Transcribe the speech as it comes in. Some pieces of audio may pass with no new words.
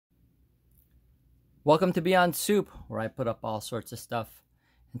Welcome to Beyond Soup, where I put up all sorts of stuff.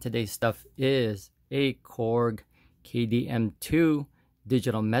 And today's stuff is a Korg KDM-2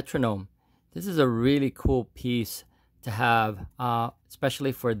 digital metronome. This is a really cool piece to have,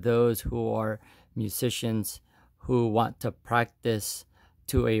 especially for those who are musicians who want to practice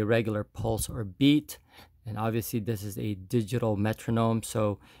to a regular pulse or beat. And obviously this is a digital metronome,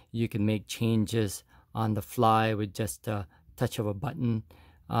 so you can make changes on the fly with just a touch of a button.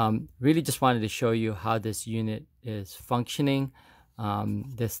 Really just wanted to show you how this unit is functioning.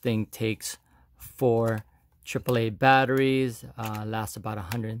 This thing takes 4 AAA batteries, lasts about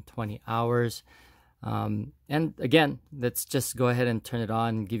 120 hours. And again, let's just go ahead and turn it on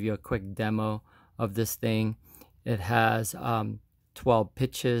and give you a quick demo of this thing. It has 12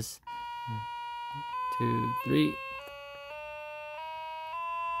 pitches. 1, 2, 3.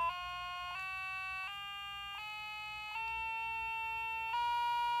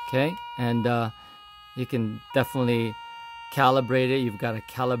 Okay, and you can definitely calibrate it. You've got a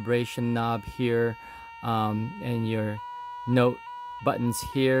calibration knob here, and your note buttons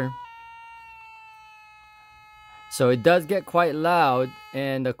here. So it does get quite loud,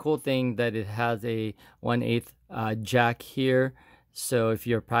 and the cool thing that it has a 1/8 jack here. So if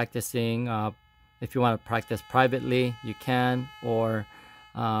you're practicing, if you want to practice privately, you can, or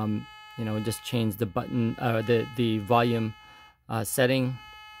just change the button, the volume setting.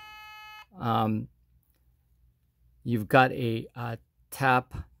 You've got a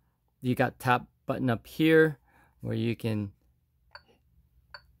tap button up here where you can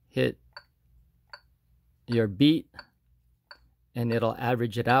hit your beat and it'll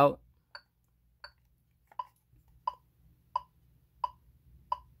average it out.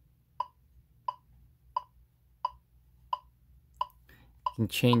 You can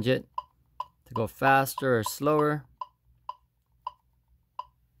change it to go faster or slower.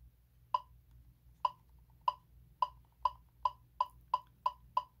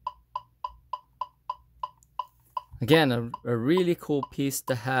 Again, a really cool piece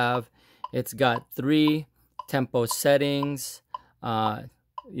to have. It's got 3 tempo settings,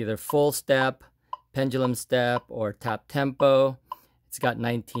 either full step, pendulum step, or tap tempo. It's got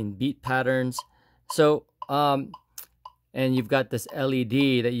 19 beat patterns. So, and you've got this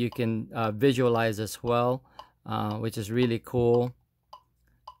LED that you can visualize as well, which is really cool.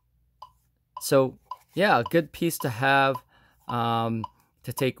 So, yeah, a good piece to have,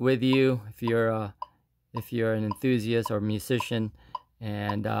 to take with you if you're an enthusiast or musician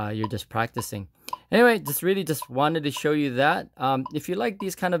and you're just practicing. Anyway, just wanted to show you that. If you like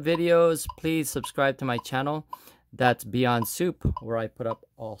these kind of videos, please subscribe to my channel. That's Beyond Soup, where I put up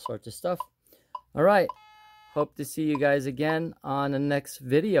all sorts of stuff. All right, hope to see you guys again on the next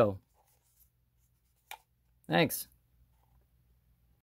video. Thanks.